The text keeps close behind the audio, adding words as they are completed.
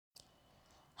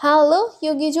Hello,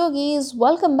 Yogi Jogis.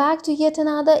 Welcome back to yet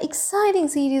another exciting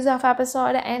series of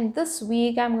episode. And this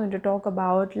week, I'm going to talk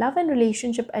about love and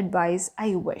relationship advice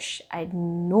I wish I'd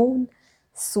known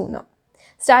sooner.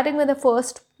 Starting with the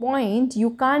first point, you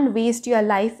can't waste your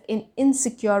life in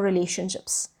insecure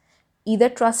relationships. Either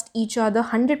trust each other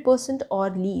 100% or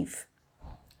leave.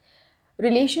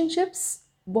 Relationships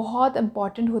बहुत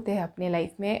important होते हैं अपने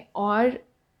life में और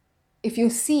if you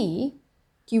see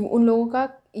कि उन लोगों का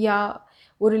या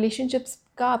वो रिलेशनशिप्स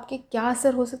का आपके क्या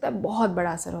असर हो सकता है, बहुत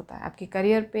बड़ा असर होता है आपके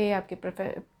करियर पे, आपके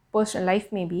पर्सनल लाइफ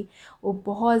में भी वो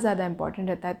बहुत ज़्यादा इम्पॉर्टेंट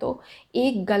रहता है. तो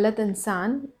एक गलत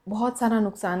इंसान बहुत सारा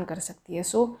नुकसान कर सकती है.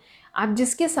 सो आप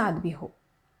जिसके साथ भी हो,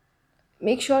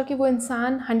 मेक श्योर कि वो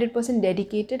इंसान 100%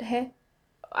 डेडिकेटेड है.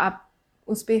 आप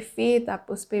उस पर फेथ, आप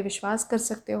उस पर विश्वास कर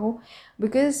सकते हो.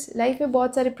 बिकॉज लाइफ में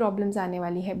बहुत सारे प्रॉब्लम्स आने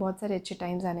वाली है, बहुत सारे अच्छे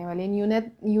टाइम्स आने वाले हैं.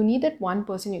 You need that one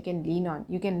person you can lean on,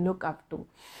 you can look up to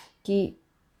कि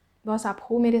बस आप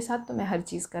हो मेरे साथ तो मैं हर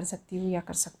चीज़ कर सकती हूँ या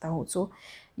कर सकता हूँ. So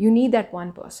you need that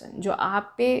one person जो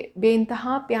आप पे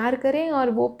बेइंतहा प्यार करें. और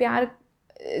वो प्यार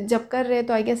जब कर रहे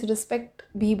तो आई गेस रिस्पेक्ट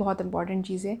भी बहुत इंपॉर्टेंट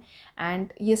चीज़ है. एंड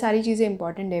ये सारी चीज़ें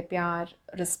इंपॉर्टेंट है, प्यार,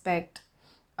 रिस्पेक्ट,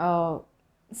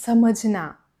 समझना,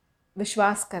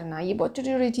 विश्वास करना. ये बहुत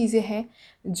छोटी छोटी चीज़ें हैं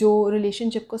जो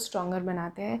रिलेशनशिप को स्ट्रॉन्गर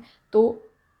बनाते हैं. तो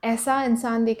ऐसा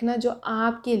इंसान देखना जो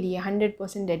आपके लिए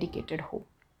 100% डेडिकेटेड हो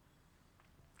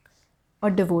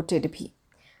और डिवोटेड भी.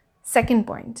 Second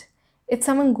point, if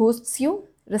someone ghosts you,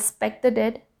 respect the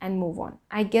dead and move on.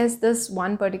 I guess this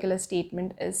one particular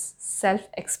statement is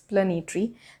self-explanatory,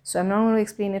 so I'm not going to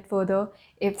explain it further.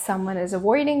 If someone is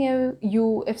avoiding you,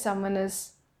 if someone is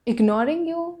ignoring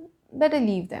you, better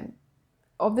leave them.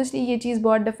 Obviously ये चीज़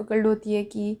बहुत difficult होती है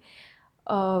कि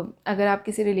अगर आप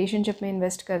किसी relationship में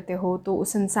invest करते हो तो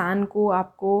उस इंसान को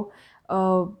आपको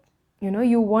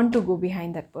you want to go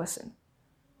behind that person.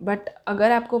 But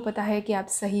अगर आपको पता है कि आप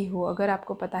सही हो, अगर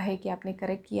आपको पता है कि आपने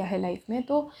करेक्ट किया है लाइफ में,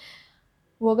 तो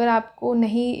वो अगर आपको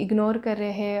नहीं इग्नोर कर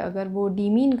रहे हैं, अगर वो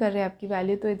डीमीन कर रहे हैं आपकी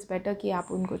वैल्यू, तो इट्स बेटर कि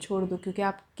आप उनको छोड़ दो. क्योंकि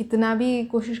आप कितना भी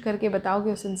कोशिश करके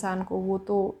बताओगे उस इंसान को, वो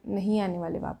तो नहीं आने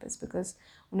वाले वापस. बिकॉज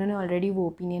उन्होंने ऑलरेडी वो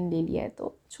ओपिनियन ले लिया है.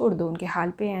 तो छोड़ दो उनके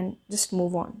हाल पे end just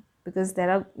move on. Because there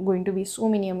are going to be so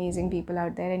many amazing people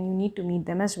out there end you need to meet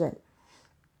them age well.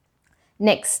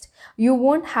 Next, you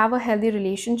won't have a healthy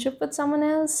relationship with someone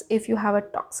else if you have a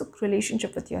toxic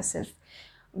relationship with yourself.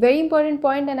 Very important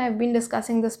point, and I've been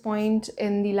discussing this point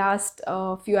in the last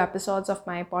few episodes of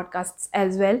my podcasts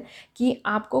as well, की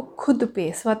आपको खुद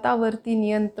पे स्वतःवरती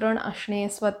नियंत्रण असणे,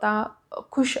 स्वतः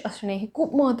खुश असणे ही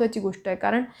खूप महत्त्वाची गोष्ट आहे.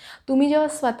 कारण तुम्ही जेव्हा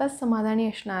स्वतः समाधानी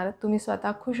असणार, तुम्ही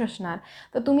स्वतः खुश असणार,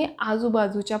 तर तुम्ही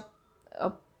आजूबाजूच्या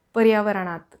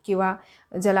पर्यावरणात किंवा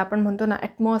ज्याला आपण म्हणतो ना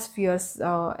ॲटमॉस्फिअर्स,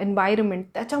 एन्व्हायरमेंट,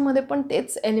 त्याच्यामध्ये पण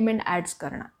तेच एलिमेंट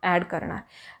ॲड करणार.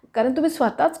 कारण तुम्ही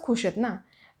स्वतःच खुश आहेत ना.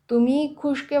 तुम्ही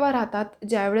खुश केव्हा राहतात,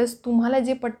 ज्यावेळेस तुम्हाला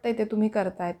जे पटतं आहे ते तुम्ही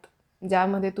करतायत,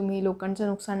 ज्यामध्ये तुम्ही लोकांचं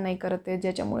नुकसान नाही करत आहे,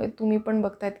 ज्याच्यामुळे तुम्ही पण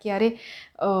बघतायत की अरे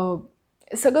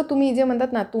सगळं तुम्ही जे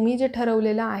म्हणतात ना, तुम्ही जे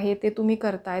ठरवलेलं आहे ते तुम्ही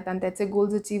करतायत आणि त्याचे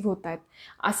गोल्स अचीव्ह होत आहेत.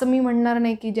 असं मी म्हणणार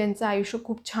नाही की ज्यांचं आयुष्य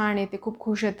खूप छान आहे, ते खूप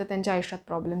खुश आहेत, तर त्यांच्या आयुष्यात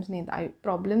प्रॉब्लेम्स नाहीत.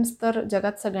 प्रॉब्लेम्स तर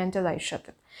जगात सगळ्यांच्याच आयुष्यात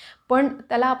आहेत. पण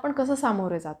त्याला आपण कसं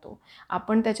सामोरे जातो,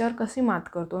 आपण त्याच्यावर कशी मात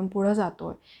करतो आणि पुढं जातो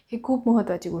आहे, ही खूप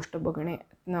महत्त्वाची गोष्ट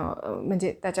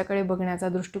म्हणजे त्याच्याकडे बघण्याचा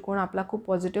दृष्टिकोन आपला खूप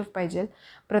पॉझिटिव्ह पाहिजे.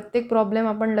 प्रत्येक प्रॉब्लेम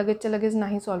आपण लगेचच्या लगेच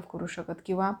नाही सॉल्व्ह करू शकत.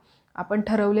 किंवा आपण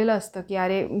ठरवलेलं असतं की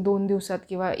अरे 2 दिवसात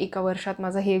किंवा 1 वर्षात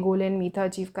माझा हे गोल आहे मी इथं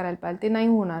अचीव्ह करायला पाहिजे. ते नाही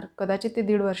होणार, कदाचित ते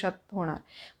 1.5 वर्षात होणार.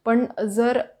 पण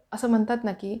जर असं म्हणतात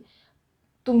ना की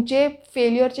तुमचे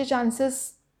फेल्युअरचे चान्सेस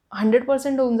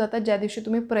 100% होऊन जातात ज्या दिवशी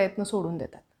तुम्ही प्रयत्न सोडून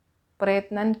देतात.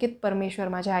 प्रयत्नांकित परमेश्वर,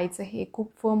 माझ्या आईचं हे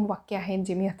खूप फर्म वाक्य आहे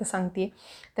जे मी आता सांगते.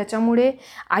 त्याच्यामुळे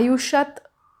आयुष्यात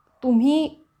तुम्ही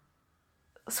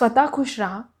स्वतः खुश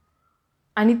राहा.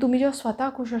 आणि तुम्ही जेव्हा स्वतः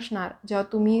खुश असणार, जेव्हा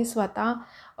तुम्ही स्वतः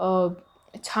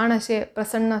छान असे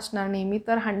प्रसन्न असणार नेहमी,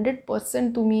 तर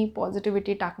 100% तुम्ही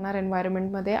पॉझिटिव्हिटी टाकणार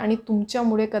एन्व्हायरमेंटमध्ये आणि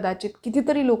तुमच्यामुळे कदाचित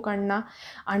कितीतरी लोकांना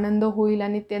आनंद होईल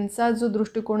आणि त्यांचा जो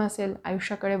दृष्टिकोन असेल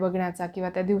आयुष्याकडे बघण्याचा किंवा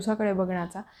त्या दिवसाकडे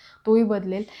बघण्याचा, तोही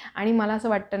बदलेल. आणि मला असं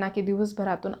वाटतं ना की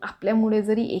दिवसभरातून आपल्यामुळे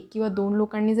जरी 1 किंवा 2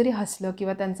 लोकांनी जरी हसलं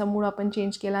किंवा त्यांचा मूड आपण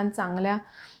चेंज केला आणि चांगल्या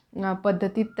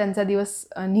पद्धतीत त्यांचा दिवस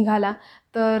निघाला,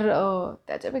 तर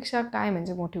त्याच्यापेक्षा काय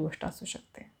म्हणजे मोठी गोष्ट असू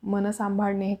शकते. मन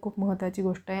सांभाळणे हे खूप महत्त्वाची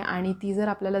गोष्ट आहे आणि ती जर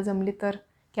आपल्याला जमली तर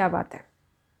क्या बात आहे.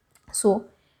 सो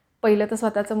पहिलं तर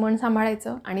स्वतःचं मन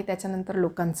सांभाळायचं आणि त्याच्यानंतर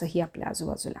लोकांचंही आपल्या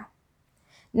आजूबाजूला.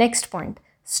 Next point,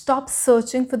 stop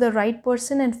searching for the right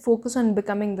person and focus on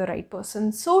becoming the right person.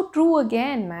 So true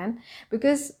again man.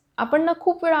 Because आपण ना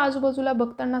खूप वेळा आजूबाजूला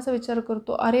बघताना असा विचार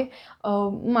करतो, अरे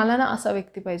मला ना असा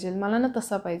व्यक्ती पाहिजे, मला ना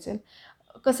तसा पाहिजे.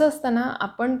 कसं असतं ना,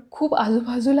 आपण खूप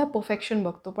आजूबाजूला परफेक्शन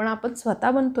बघतो, पण आपण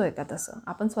स्वतः बनतो आहे का तसं?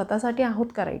 आपण स्वतःसाठी आहोत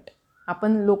का राईट?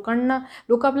 आपण लोक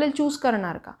आपल्याला चूज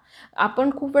करणार का?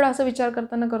 आपण खूप वेळा असा विचार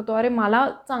करताना करतो, अरे मला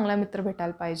चांगला मित्र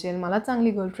भेटायला पाहिजे, मला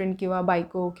चांगली गर्लफ्रेंड किंवा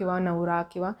बायको किंवा नवरा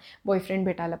किंवा बॉयफ्रेंड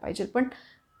भेटायला पाहिजे, पण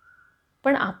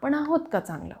पण आपण आहोत का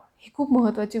चांगलं? ही खूप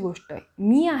महत्त्वाची गोष्ट आहे.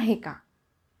 मी आहे का?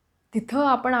 तिथं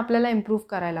आपण आपल्याला इम्प्रूव्ह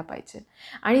करायला पाहिजे.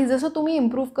 आणि जसं तुम्ही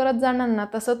इम्प्रूव्ह करत जाणार ना,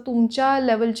 तसं तुमच्या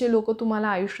लेवलचे लोक तुम्हाला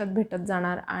आयुष्यात भेटत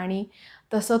जाणार आणि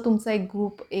तसं तुमचा एक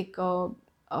ग्रुप, एक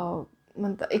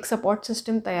सपोर्ट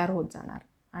सिस्टम तयार होत जाणार.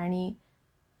 आणि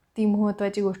ती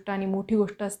महत्त्वाची गोष्ट आणि मोठी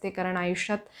गोष्ट असते, कारण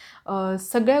आयुष्यात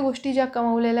सगळ्या गोष्टी ज्या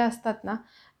कमावलेल्या असतात ना,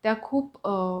 त्या खूप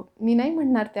मी नाही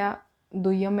म्हणणार त्या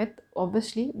दुय्यम आहेत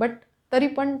ऑब्व्हियसली, बट तरी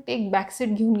पण ते एक बॅकसीट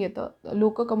घेऊन घेतं.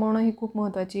 लोकं कमावणं ही खूप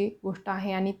महत्त्वाची गोष्ट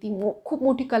आहे आणि ती खूप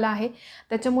मोठी कला आहे.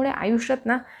 त्याच्यामुळे आयुष्यात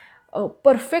ना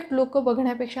परफेक्ट लोकं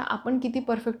बघण्यापेक्षा आपण किती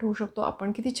परफेक्ट होऊ शकतो,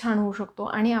 आपण किती छान होऊ शकतो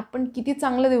आणि आपण किती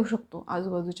चांगलं देऊ शकतो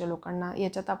आजूबाजूच्या लोकांना,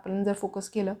 याच्यात आपण जर फोकस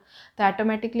केलं तर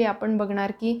ॲटोमॅटिकली आपण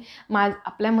बघणार की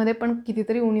आपल्यामध्ये पण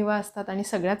कितीतरी उणिवा असतात आणि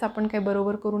सगळ्याच आपण काही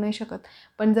बरोबर करू नाही शकत.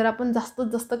 पण जर आपण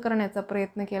जास्तीत जास्त करण्याचा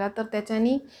प्रयत्न केला तर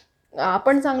त्याच्यानी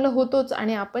आपण चांगलं होतोच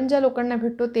आणि आपण ज्या लोकांना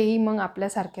भेटतो तेही मग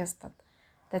आपल्यासारखे असतात.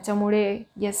 त्याच्यामुळे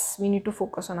yes, we need to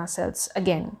focus on ourselves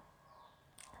again.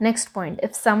 Next point,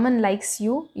 if someone likes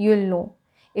you, you will know.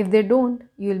 If they don't,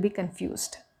 you will be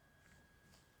confused.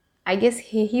 I guess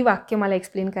हेही वाक्य मला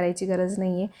एक्सप्लेन करायची गरज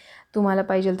नाही आहे. तुम्हाला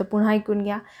पाहिजे तर पुन्हा ऐकून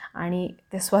घ्या. आणि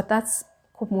ते स्वतःच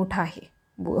खूप मोठं आहे,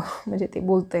 म्हणजे ते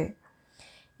बोलतं आहे.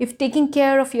 If taking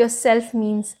care of yourself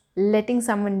means letting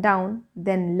someone down,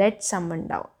 then let someone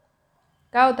down.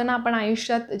 काय होतं ना, आपण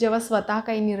आयुष्यात जेव्हा स्वतः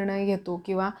काही निर्णय घेतो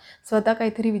किंवा स्वतः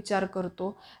काहीतरी विचार करतो,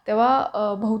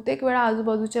 तेव्हा बहुतेक वेळा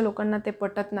आजूबाजूच्या लोकांना ते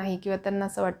पटत नाही किंवा त्यांना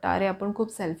असं वाटतं, अरे आपण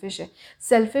खूप सेल्फिश आहे.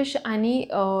 सेल्फिश आणि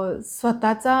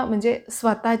स्वतःचा म्हणजे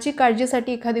स्वतःची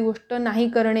काळजीसाठी एखादी गोष्ट नाही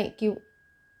करणे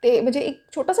ते म्हणजे एक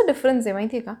छोटासा डिफरन्स आहे,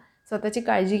 माहिती आहे का? स्वतःची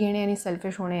काळजी घेणे आणि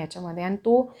सेल्फिश होणे याच्यामध्ये. आणि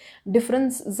तो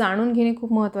डिफरन्स जाणून घेणे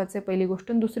खूप महत्त्वाचं आहे, पहिली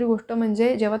गोष्ट. आणि दुसरी गोष्ट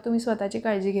म्हणजे जेव्हा तुम्ही स्वतःची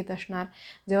काळजी घेत असणार,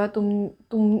 जेव्हा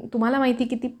तुम्हाला माहिती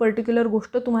की ती पर्टिक्युलर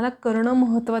गोष्ट तुम्हाला करणं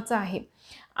महत्त्वाचं आहे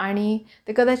आणि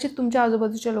ते कदाचित तुमच्या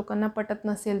आजूबाजूच्या लोकांना पटत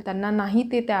नसेल, त्यांना नाही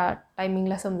ते त्या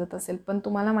टायमिंगला समजत असेल, पण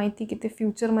तुम्हाला माहिती की ते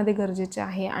फ्युचरमध्ये गरजेचे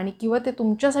आहे आणि किंवा ते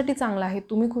तुमच्यासाठी चांगलं आहे,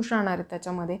 तुम्ही खुश राहणार आहे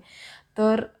त्याच्यामध्ये,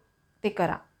 तर ते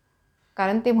करा.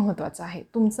 कारण ते महत्त्वाचं आहे.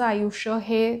 तुमचं आयुष्य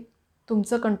हे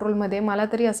तुमचं कंट्रोलमध्ये. मला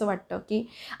तरी असं वाटतं की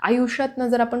आयुष्यातनं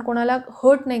जर आपण कोणाला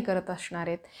हर्ट नाही करत असणार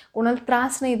आहेत, कोणाला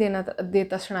त्रास नाही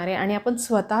देत असणार आहे आणि आपण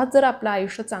स्वतः जर आपलं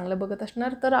आयुष्य चांगलं बघत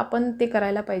असणार, तर आपण ते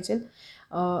करायला पाहिजे.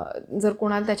 जर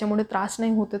कोणाला त्याच्यामुळे त्रास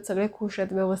नाही होत आहेत, सगळे खुश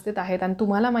आहेत, व्यवस्थित आहेत आणि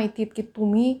तुम्हाला माहिती आहेत की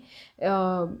तुम्ही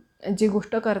जी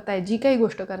गोष्ट करताय, जी काही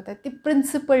गोष्ट करताय ती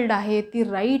प्रिन्सिपल्ड आहे, ती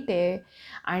राईट आहे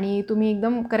आणि तुम्ही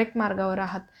एकदम करेक्ट मार्गावर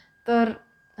आहात, तर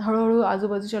हळूहळू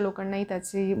आजूबाजूच्या लोकांनाही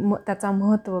त्याचा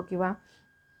महत्त्व किंवा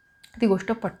ती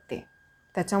गोष्ट पटते.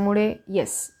 त्याच्यामुळे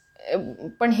येस,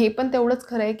 पण हे पण तेवढंच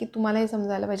खरं आहे की तुम्हाला हे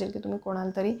समजायला पाहिजे की तुम्ही कोणाला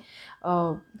तरी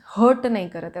हर्ट नाही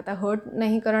करत. आता हर्ट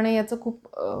नाही करणं याचं खूप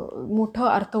मोठं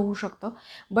अर्थ होऊ शकतं.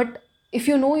 But if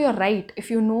you know you're right,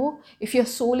 if your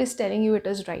soul is telling you it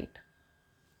is right,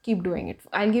 keep doing it.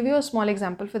 I give you a small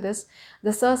example for this.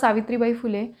 जसं सावित्रीबाई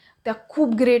फुले, त्या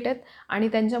खूप ग्रेट आहेत आणि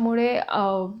त्यांच्यामुळे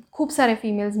खूप साऱ्या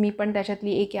फिमेल्स, मी पण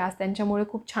त्याच्यातली एक आहे आज, त्यांच्यामुळे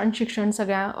खूप छान शिक्षण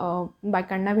सगळ्या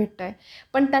बायकांना भेटतं आहे.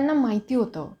 पण त्यांना माहिती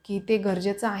होतं की ते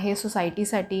गरजेचं आहे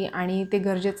सोसायटीसाठी आणि ते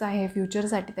गरजेचं आहे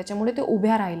फ्युचरसाठी, त्याच्यामुळे ते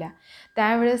उभ्या राहिल्या.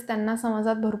 त्यावेळेस त्यांना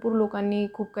समाजात भरपूर लोकांनी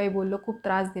खूप काही बोललं, खूप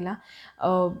त्रास दिला,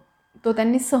 तो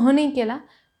त्यांनी सहनही केला.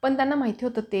 पण त्यांना माहिती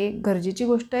होतं ते गरजेची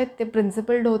गोष्ट आहे, ते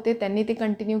प्रिन्सिपल्ड होते, त्यांनी ते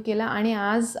कंटिन्यू केलं आणि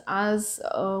आज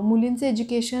मुलींचं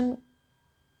एज्युकेशन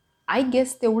आय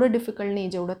गेस तेवढं डिफिकल्ट नाही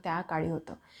जेवढं त्या काळी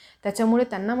होतं. त्याच्यामुळे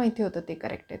त्यांना माहिती होतं ते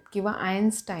करेक्ट आहेत. किंवा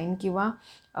आयन्स्टाईन किंवा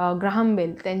ग्राहम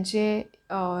बेल, त्यांचे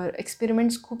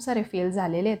एक्सपेरिमेंट्स खूप सारे फेल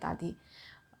झालेले आहेत आधी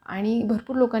आणि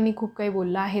भरपूर लोकांनी खूप काही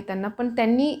बोललं आहे त्यांना, पण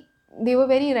त्यांनी दे वर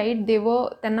व्हेरी राईट.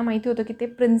 त्यांना माहिती होतं की ते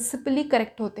प्रिन्सिपली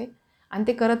करेक्ट होते आणि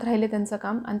ते करत राहिले त्यांचं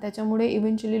काम आणि त्याच्यामुळे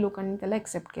इव्हेंच्युअली लोकांनी त्याला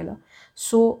ॲक्सेप्ट केलं.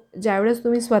 सो ज्यावेळेस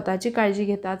तुम्ही स्वतःची काळजी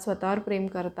घेतात, स्वतःवर प्रेम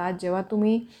करतात, जेव्हा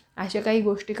तुम्ही अशा काही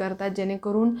गोष्टी करतात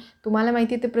जेणेकरून तुम्हाला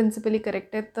माहिती आहे ते प्रिन्सिपली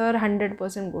करेक्ट आहे, तर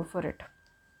 100% go for it.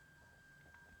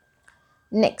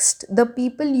 Next, the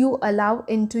people you allow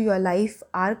in to your life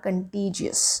R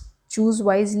कंटिजियस. Choose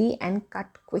wisely and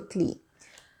cut quickly.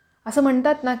 असं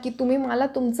म्हणतात ना की तुम्ही मला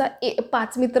तुमचा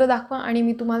 5 मित्र दाखवा आणि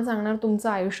मी तुम्हाला सांगणार तुमचं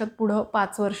आयुष्यात पुढं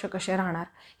 5 वर्ष कसे राहणार.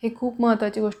 हे खूप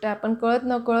महत्त्वाची गोष्ट आहे. आपण कळत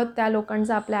नकळत त्या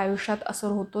लोकांचा आपल्या आयुष्यात असर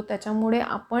होतो. त्याच्यामुळे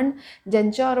आपण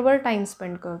ज्यांच्याबरोबर टाइम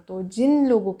स्पेंड करतो, जिन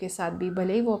लोगों के साथ भी,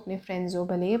 भले ही वो अपने फ्रेंड्स हो,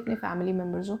 भले ही अपने फैमिली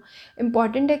मेम्बर्स हो,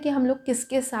 इम्पॉर्टेंट है कि हम लोग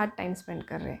किसके साथ टाइम स्पेंड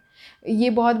कर रहे हैं. ये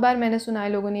बहुत बार मैंने सुना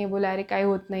है, लोगों ने ये बोला अरे काय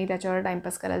होत नाही, त्याच्यावर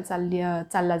टाइमपास करायला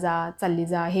चालली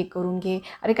जा, हे करून घे,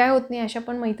 अरे काय होत नाही, अशा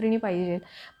पण मैत्रिणी पाहिजेत.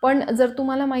 पण जर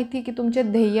तुम्हाला माहिती आहे की तुमच्या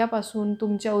ध्येयापासून,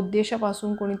 तुमच्या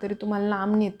उद्देशापासून कोणीतरी तुम्हाला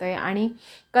लांब नेतं आहे आणि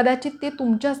कदाचित ते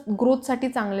तुमच्या ग्रोथसाठी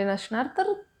चांगले नसणार,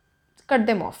 तर कट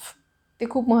देम ऑफ. ते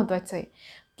खूप महत्त्वाचं आहे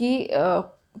की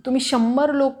तुम्ही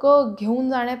 100 लोक घेऊन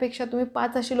जाण्यापेक्षा तुम्ही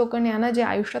 5 अशी लोकं न्या ना जे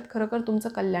आयुष्यात खरोखर तुमचं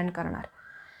कल्याण करणार.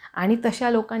 आणि तशा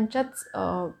लोकांच्याच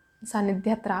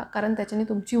सानिध्यात राहा, कारण त्याच्याने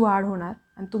तुमची वाढ होणार.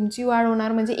 आणि तुमची वाढ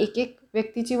होणार म्हणजे एक एक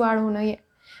व्यक्तीची वाढ होणं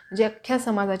म्हणजे अख्ख्या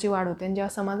समाजाची वाढ होते. आणि जेव्हा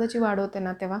समाजाची वाढ होते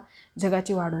ना तेव्हा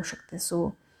जगाची वाढ होऊ शकते.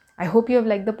 So I hope you have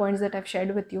like the points that I have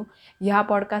shared with you. ह्या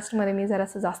पॉडकास्टमध्ये मी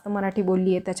जरासं जास्त मराठी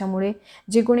बोलली आहे, त्याच्यामुळे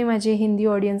जे कोणी माझे हिंदी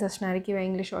ऑडियन्स असणारे किंवा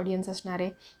इंग्लिश ऑडियन्स असणारे,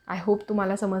 आय होप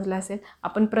तुम्हाला समजलं असेल.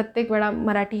 आपण प्रत्येक वेळा,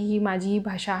 मराठी ही माझी ही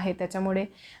भाषा आहे, त्याच्यामुळे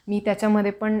मी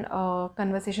त्याच्यामध्ये पण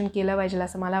कन्व्हर्सेशन केलं पाहिजे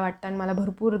असं मला वाटतं. आणि मला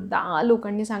भरपूरदा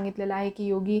लोकांनी सांगितलेलं आहे की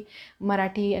योगी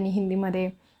मराठी आणि हिंदीमध्ये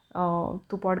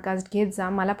तू पॉडकास्ट घेत जा.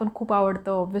 मला पण खूप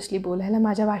आवडतं ऑब्व्हियसली बोलायला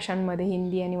माझ्या भाषांमध्ये,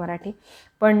 हिंदी आणि मराठी.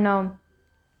 पण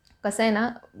कसं आहे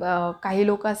ना, काही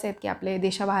लोक असे आहेत की आपले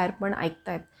देशाबाहेर पण ऐकत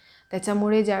आहेत.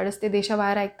 त्याच्यामुळे ज्यावेळेस ते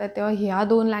देशाबाहेर ऐकतात तेव्हा ह्या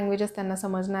 2 लँग्वेजेस त्यांना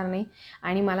समजणार नाही.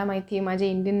 आणि मला माहिती आहे माझे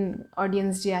इंडियन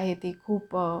ऑडियन्स जे आहे ते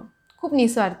खूप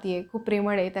निस्वार्थी आहे, खूप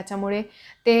प्रेमळ आहे. त्याच्यामुळे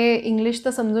ते इंग्लिश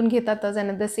तर समजून घेतातच आणि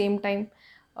ॲट द सेम टाईम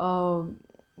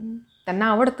त्यांना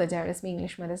आवडतं ज्यावेळेस मी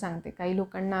इंग्लिशमध्ये सांगते. काही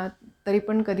लोकांना तरी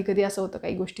पण कधी कधी असं होतं,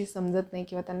 काही गोष्टी समजत नाही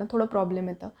किंवा त्यांना थोडं प्रॉब्लेम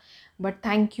येतं. बट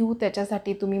थँक्यू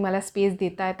त्याच्यासाठी, तुम्ही मला स्पेस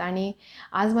देतायत. आणि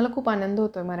आज मला खूप आनंद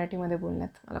होतो आहे मराठीमध्ये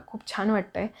बोलण्यात, मला खूप छान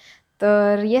वाटतं आहे.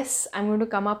 तर yes, I am going to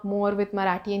come up more with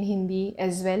Marathi and Hindi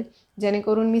as well,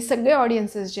 जेणेकरून मी सगळे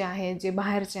ऑडियन्सेस जे आहेत, जे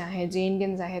बाहेरचे आहेत, जे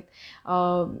इंडियन्स आहेत,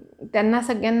 त्यांना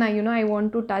सगळ्यांना I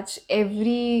want to touch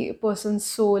every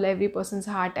person's soul, every person's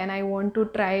heart. And I want to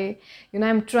try,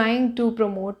 I'm trying to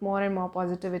promote more and more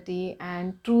positivity,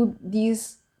 and through these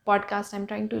podcasts I'm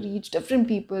trying to reach different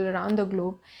people around the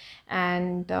globe.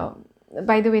 And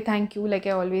by the way, thank you. Like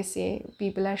I always say,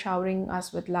 people are showering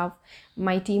us with love.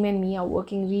 My team and me are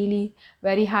working really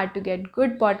very hard to get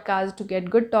good podcasts, to get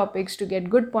good topics, to get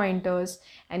good pointers,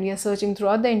 and we are searching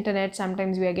throughout the internet.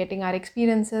 Sometimes we are getting our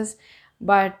experiences,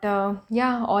 but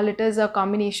yeah, all it is a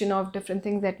combination of different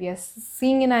things that we are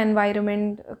seeing in our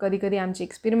environment. कधी कधी आमचे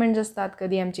experiments असतात,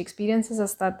 कधी आमचे experiences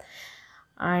असतात.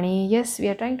 आणि yes, we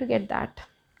are trying to get that.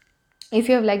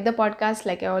 If you have like the podcast,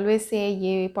 like I always say,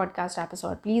 ये podcast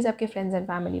episode please आपके फ्रेंड्स एंड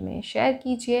फैमिली में शेयर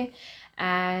कीजिए.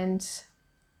 And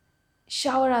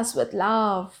shower us with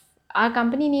love. Our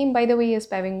company name, by the way, is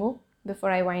Pavingo.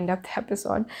 Before I wind up the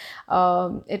episode,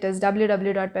 it is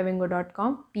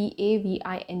www.pavingo.com,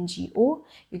 Pavingo.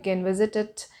 You can visit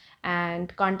it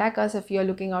and contact us if you are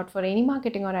looking out for any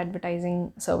marketing or advertising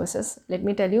services. Let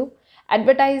me tell you,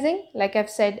 advertising, like I've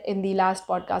said in the last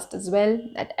podcast as well,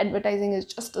 that advertising is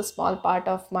just a small part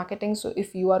of marketing. So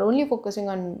if you are only focusing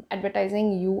on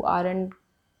advertising, you aren't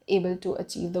able to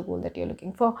achieve the goal that you're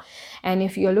looking for. And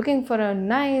if you're looking for a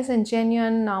nice and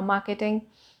genuine marketing,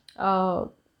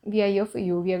 we are here for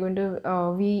you.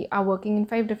 We are working in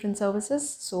 5 different services.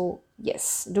 So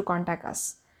yes, do contact us.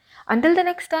 Until the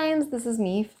next time, this is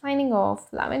me signing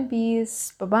off. Love and peace.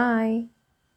 Bye bye.